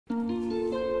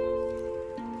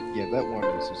Yeah, that one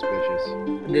was suspicious.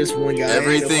 This one guy.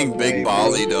 Everything Big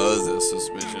Bali does is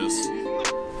suspicious.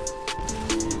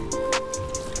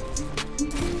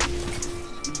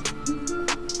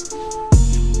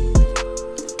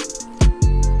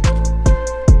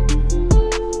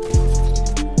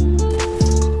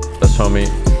 That's homie.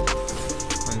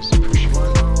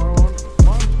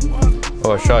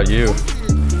 Oh, I shot you.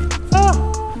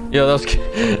 Yo, that was.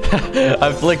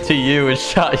 I flicked to you and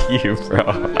shot you,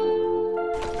 bro.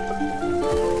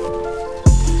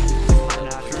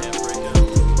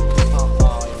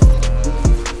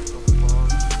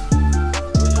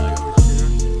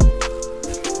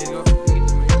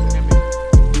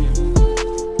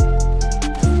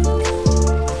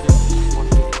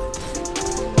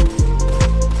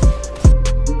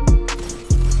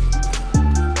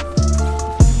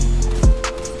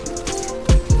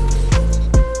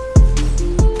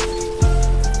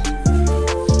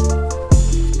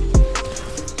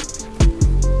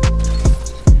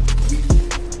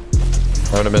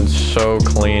 That would have been so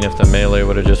clean if the melee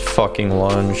would have just fucking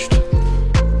lunged. Of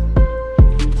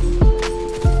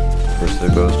course, they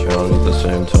both challenged at the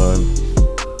same time.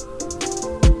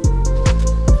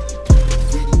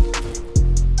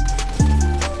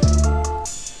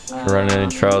 If you're running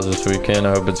any trials this weekend,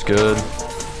 I hope it's good.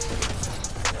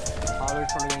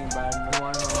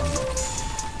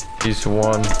 He's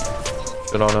one.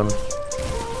 Shit on him.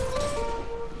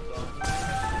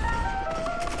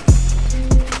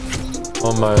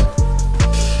 Oh my.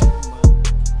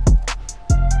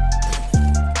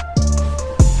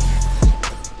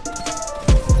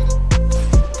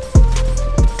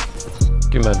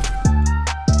 Good man.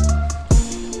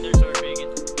 There's our vegan.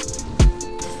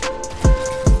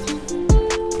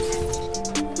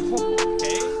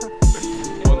 Okay.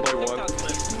 One by one.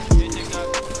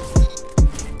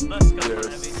 Let's go, Yes,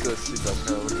 heavy. let's see that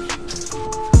coverage.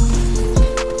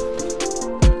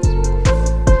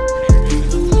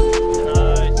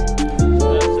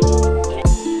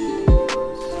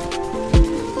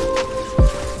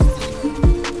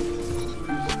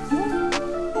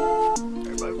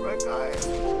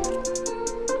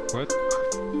 What?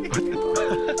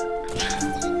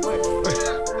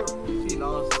 He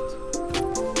lost.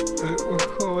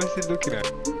 What is he looking at?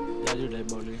 Yeah, you're dead,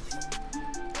 bbolliee.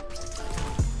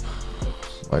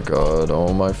 My god,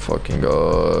 oh my fucking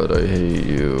god, I hate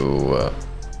you.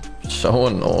 So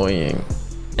annoying.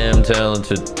 Damn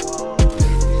talented.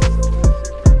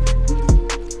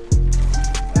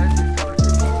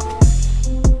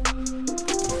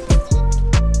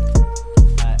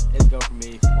 It's go for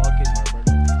me. Fucking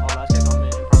murder. Oh, that's it on me.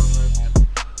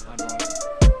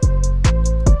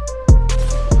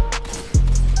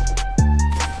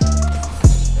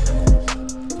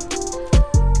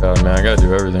 God, man, I gotta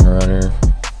do everything around here.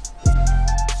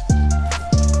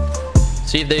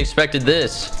 See if they expected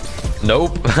this.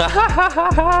 Nope.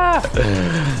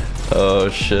 Oh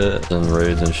shit. And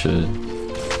raids and shit.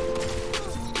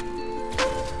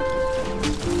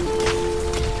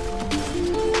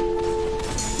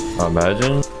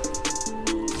 Imagine.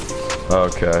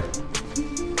 Okay.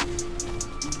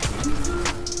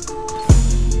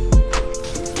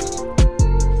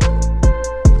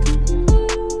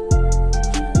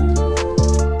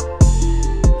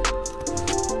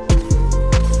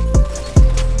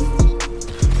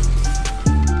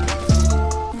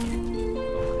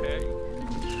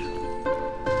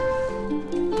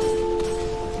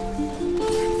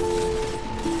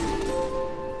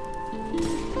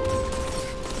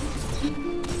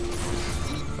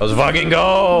 Let's fucking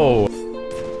go!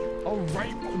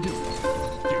 Alright, dude,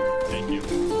 thank you.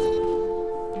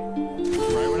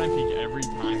 Right when I peek, every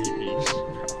time he peeks,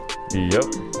 bro. Yep.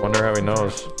 Wonder how he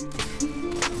knows.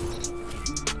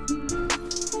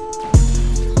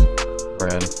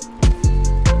 Ran.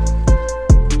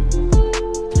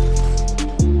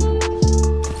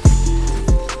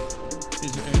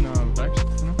 He's in Vex,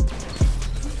 no?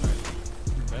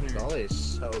 Better. bbolliee is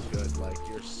so good. Like,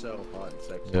 you're so hot and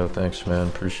sexy. Yo, thanks, man.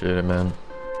 Appreciate it, man.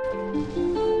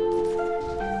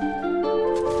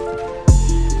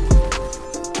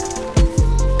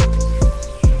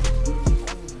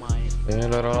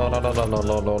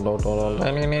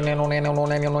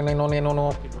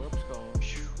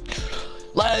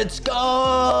 Let's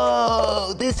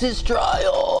go! This is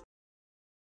trial!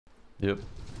 Yep.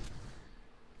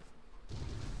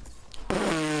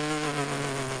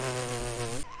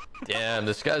 Damn,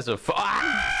 this guy's a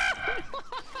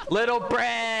Little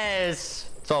Briss!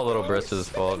 It's all Little Briss's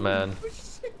fault, man.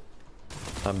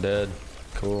 I'm dead.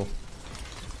 Cool.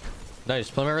 Nice.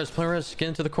 Play my wrist, get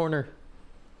into the corner.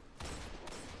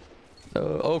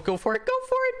 Oh, go for it. Go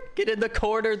for it. Get in the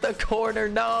corner. The corner.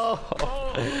 No.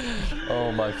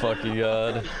 Oh my fucking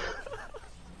god.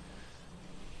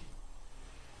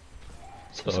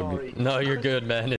 So sorry. No, you're good, man.